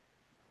brand.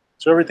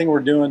 So everything we're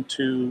doing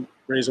to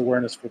raise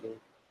awareness for the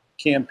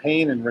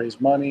campaign and raise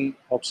money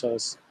helps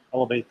us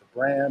elevate the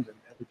brand, and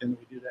everything that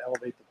we do to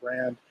elevate the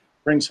brand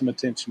brings some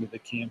attention to the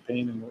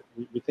campaign, and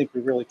we think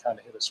we really kind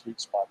of hit a sweet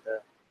spot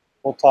there.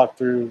 We'll talk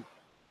through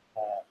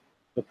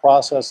the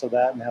process of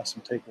that and have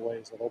some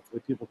takeaways that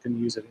hopefully people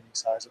can use at any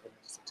size of an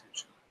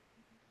institution.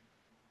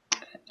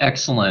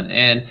 Excellent.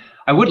 And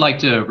I would like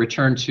to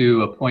return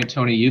to a point,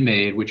 Tony, you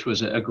made, which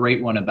was a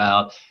great one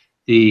about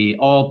the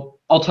all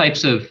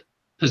types of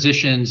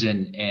positions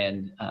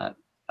and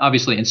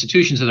obviously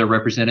institutions that are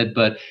represented,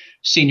 but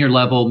senior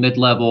level,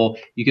 mid-level,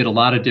 you get a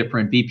lot of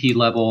different VP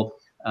level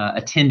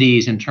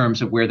attendees in terms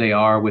of where they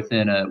are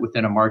within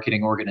a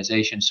marketing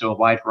organization. So a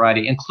wide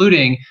variety,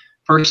 including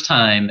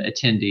first-time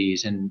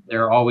attendees, and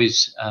there are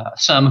always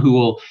some who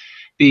will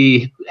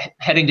be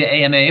heading to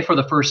AMA for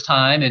the first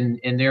time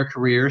in their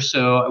career.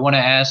 So I want to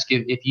ask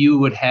if you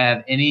would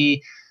have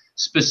any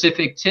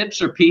specific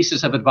tips or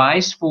pieces of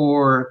advice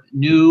for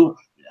newer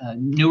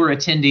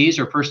attendees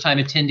or first-time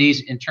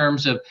attendees in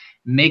terms of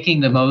making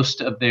the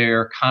most of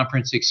their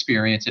conference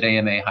experience at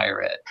AMA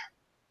Higher Ed.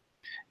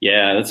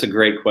 Yeah, that's a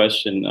great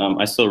question.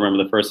 I still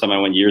remember the first time I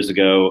went years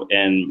ago,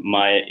 and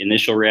my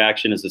initial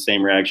reaction is the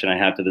same reaction I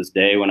have to this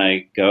day when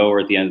I go, or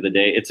at the end of the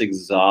day. It's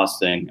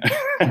exhausting.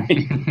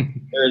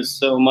 There's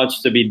so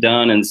much to be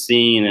done and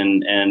seen,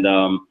 and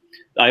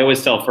I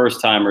always tell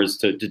first timers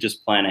to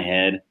just plan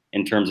ahead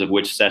in terms of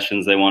which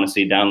sessions they want to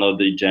see. Download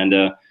the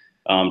agenda,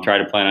 try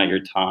to plan out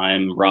your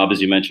time. Rob,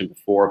 as you mentioned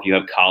before, if you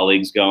have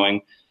colleagues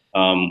going,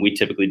 we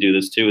typically do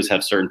this too, is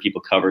have certain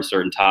people cover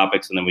certain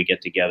topics, and then we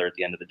get together at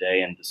the end of the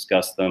day and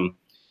discuss them.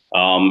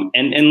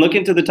 And look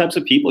into the types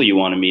of people you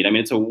want to meet. I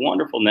mean, it's a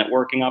wonderful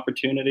networking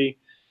opportunity.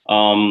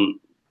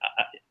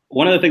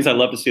 One of the things I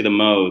love to see the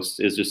most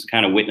is just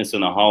kind of witness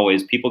in the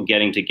hallways, people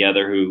getting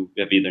together who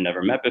have either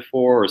never met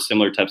before or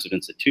similar types of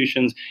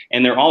institutions,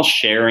 and they're all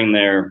sharing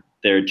their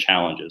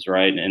challenges,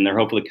 right? And they're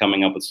hopefully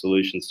coming up with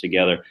solutions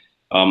together.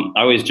 I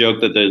always joke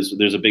that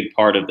there's a big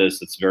part of this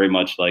that's very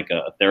much like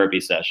a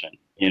therapy session,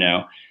 you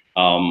know,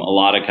 a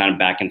lot of kind of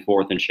back and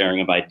forth and sharing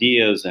of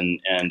ideas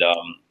and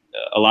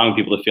allowing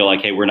people to feel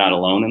like, hey, we're not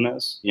alone in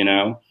this, you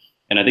know.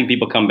 And I think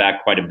people come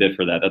back quite a bit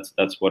for that.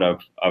 That's what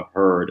I've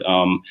heard.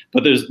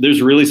 But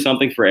there's really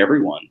something for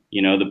everyone,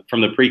 you know,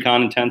 from the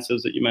pre-con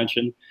intensives that you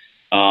mentioned,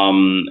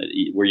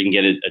 where you can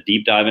get a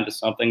deep dive into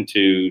something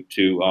to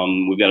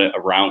we've got a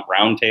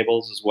round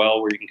tables as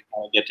well, where you can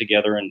kind of get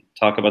together and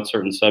talk about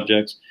certain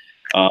subjects.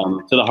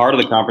 To the heart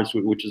of the conference,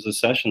 which is the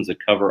sessions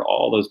that cover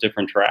all those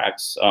different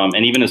tracks,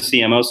 and even a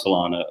CMO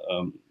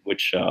salon,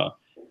 which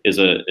is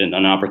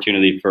an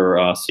opportunity for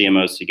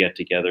CMOs to get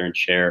together and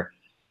share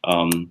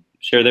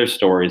their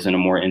stories in a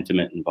more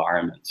intimate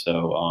environment.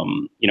 So,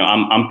 you know,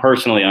 I'm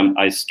personally,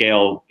 I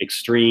scale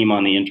extreme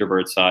on the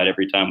introvert side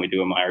every time we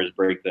do a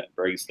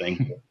Myers-Briggs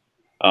thing.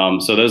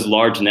 So those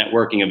large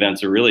networking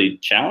events are really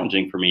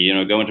challenging for me. You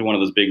know, go into one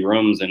of those big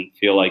rooms and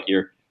feel like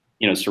you're,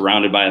 you know,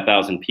 surrounded by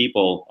 1,000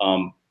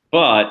 people.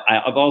 But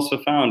I've also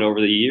found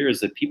over the years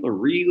that people are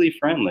really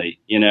friendly.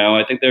 You know,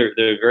 I think they're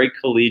very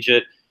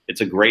collegiate. It's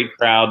a great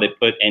crowd. They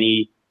put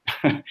any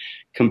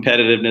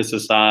competitiveness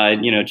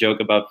aside, you know, joke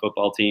about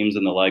football teams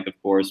and the like, of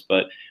course,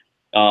 but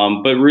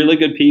really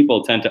good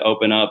people tend to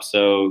open up.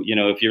 So, you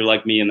know, if you're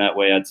like me in that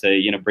way, I'd say,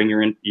 you know, bring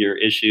your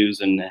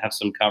issues and have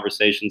some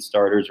conversation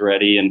starters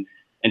ready, and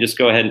just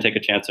go ahead and take a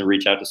chance and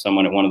reach out to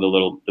someone at one of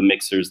the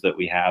mixers that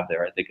we have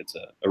there. I think it's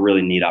a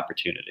really neat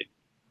opportunity.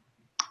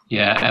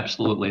 Yeah,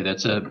 absolutely.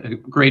 That's a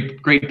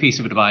great piece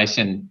of advice,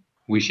 and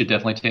we should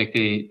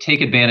definitely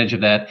take advantage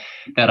of that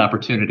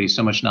opportunity.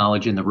 So much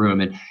knowledge in the room.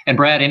 And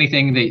Brad,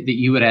 anything that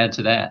you would add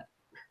to that?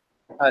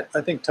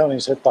 I think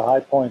Tony's hit the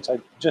high points.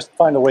 I just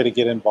find a way to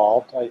get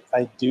involved.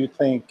 I do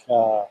think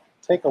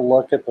take a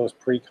look at those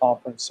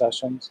pre-conference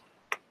sessions.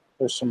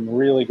 There's some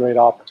really great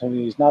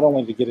opportunities, not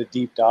only to get a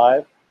deep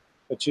dive,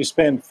 but you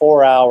spend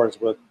 4 hours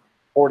with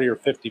 40 or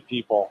 50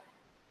 people.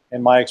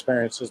 And my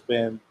experience has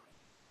been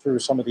through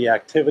some of the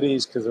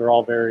activities, because they're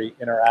all very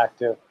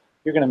interactive.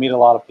 You're going to meet a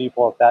lot of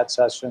people at that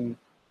session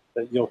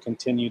that you'll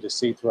continue to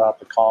see throughout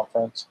the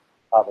conference.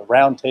 The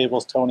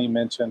roundtables Tony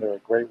mentioned are a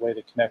great way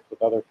to connect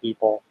with other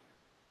people.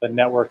 The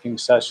networking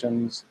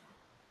sessions,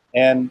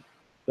 and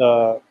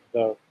those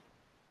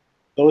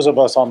of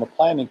us on the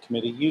planning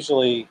committee,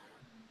 usually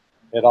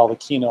at all the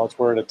keynotes,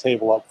 we're at a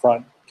table up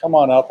front. Come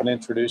on up and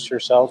introduce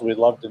yourselves. We'd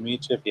love to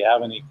meet you. If you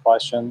have any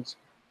questions,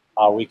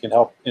 we can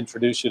help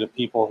introduce you to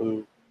people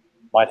who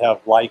might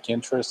have like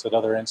interests at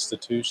other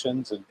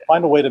institutions, and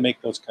find a way to make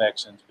those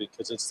connections,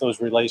 because it's those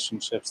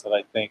relationships that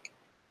I think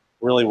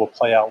really will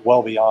play out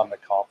well beyond the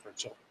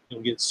conference.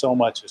 You'll get so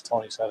much, as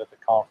Tony said, at the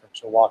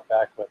conference. You'll walk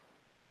back with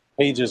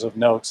pages of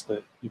notes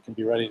that you can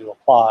be ready to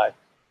apply.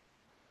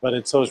 But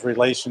it's those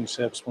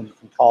relationships when you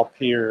can call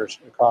peers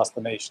across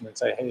the nation and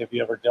say, hey, have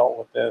you ever dealt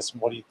with this? And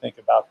what do you think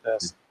about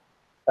this?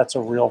 That's a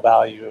real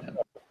value of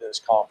this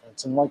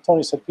conference. And like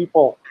Tony said,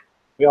 people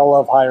we all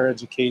love higher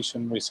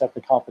education. We set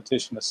the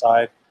competition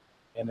aside,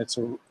 and it's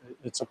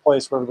a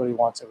place where everybody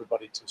wants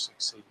everybody to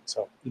succeed.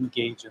 So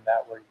engage in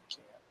that where you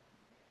can.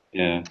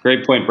 Yeah,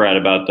 great point, Brad,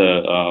 about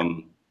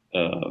the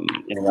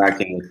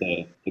interacting with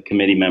the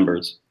committee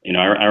members. You know,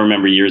 I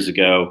remember years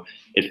ago,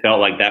 it felt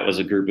like that was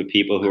a group of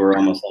people who were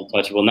almost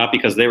untouchable, not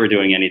because they were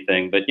doing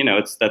anything, but you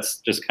know, that's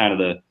just kind of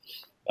the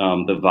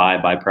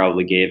vibe I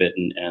probably gave it.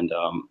 And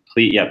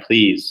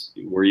please,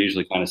 we're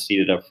usually kind of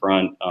seated up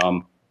front.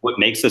 What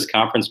makes this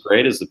conference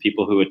great is the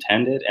people who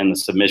attend it and the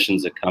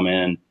submissions that come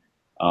in.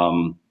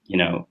 You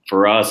know,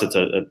 for us, it's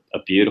a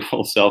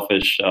beautiful,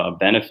 selfish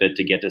benefit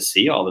to get to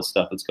see all this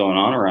stuff that's going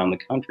on around the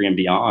country and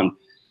beyond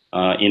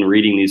in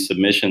reading these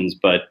submissions.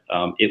 But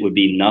it would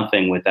be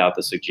nothing without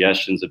the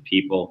suggestions of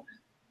people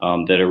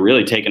that are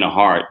really taken to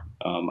heart.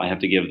 I have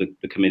to give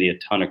the committee a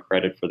ton of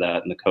credit for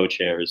that, and the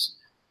co-chairs.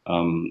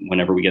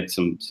 Whenever we get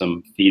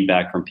some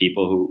feedback from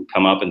people who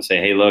come up and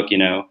say, hey, look, you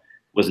know,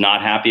 was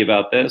not happy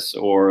about this,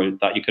 or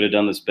thought you could have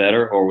done this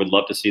better, or would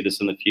love to see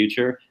this in the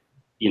future,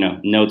 you know,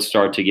 notes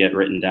start to get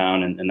written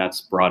down, and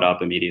that's brought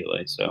up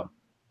immediately. So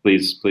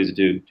please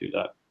do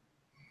that.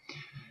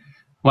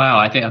 Wow,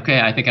 I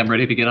think I'm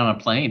ready to get on a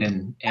plane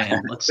and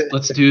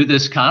let's do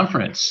this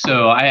conference.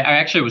 So I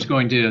actually was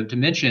going to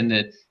mention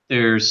that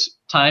there's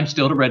time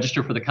still to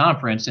register for the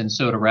conference, and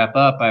so to wrap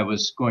up, I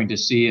was going to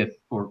see if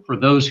for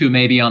those who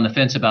may be on the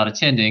fence about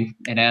attending,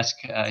 and ask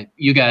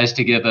you guys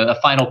to give a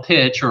final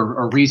pitch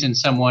or reason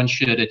someone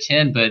should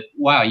attend. But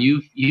wow,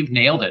 you've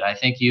nailed it. I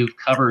think you've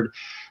covered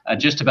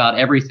just about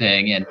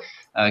everything, and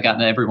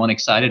gotten everyone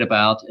excited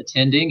about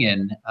attending,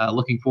 and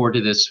looking forward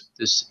to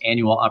this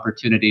annual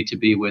opportunity to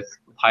be with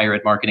higher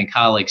ed marketing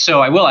colleagues. So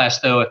I will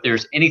ask, though, if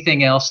there's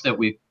anything else that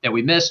we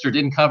missed or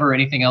didn't cover,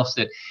 anything else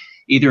that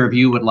either of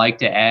you would like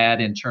to add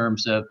in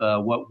terms of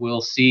what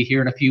we'll see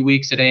here in a few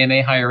weeks at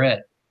AMA Higher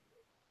Ed.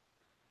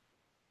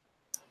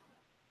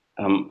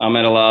 I'm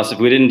at a loss. If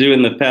we didn't do it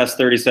in the past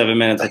 37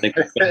 minutes, I think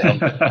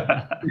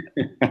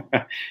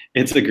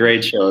it's a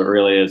great show. It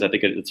really is. I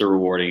think it's a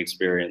rewarding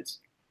experience.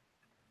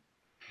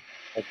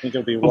 I think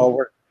it'll be well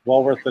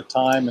worth the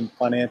time and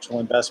financial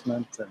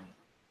investment, and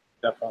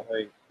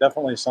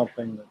definitely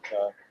something that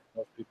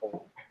most people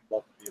would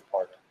love to be a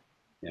part of.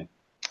 Yeah.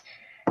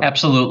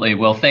 Absolutely.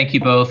 Well, thank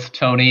you both,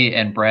 Tony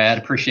and Brad.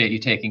 Appreciate you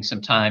taking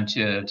some time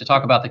to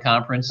talk about the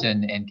conference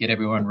and get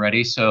everyone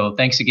ready. So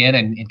thanks again,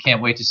 and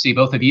can't wait to see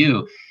both of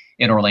you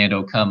in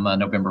Orlando come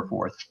November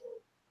 4th.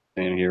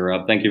 Same here,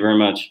 Rob. Thank you very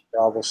much.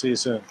 Rob, we'll see you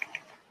soon.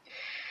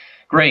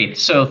 Great.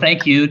 So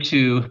thank you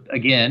to,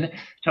 again,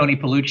 Tony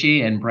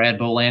Paolucci and Brad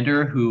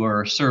Bolander, who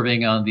are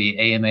serving on the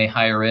AMA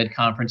Higher Ed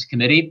Conference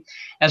Committee.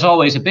 As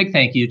always, a big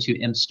thank you to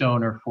M.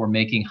 Stoner for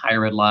making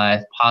Higher Ed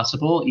Live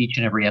possible each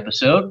and every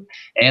episode.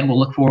 And we'll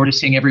look forward to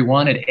seeing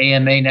everyone at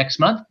AMA next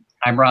month.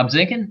 I'm Rob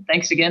Zinkin.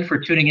 Thanks again for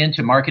tuning in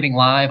to Marketing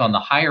Live on the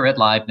Higher Ed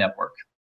Live Network.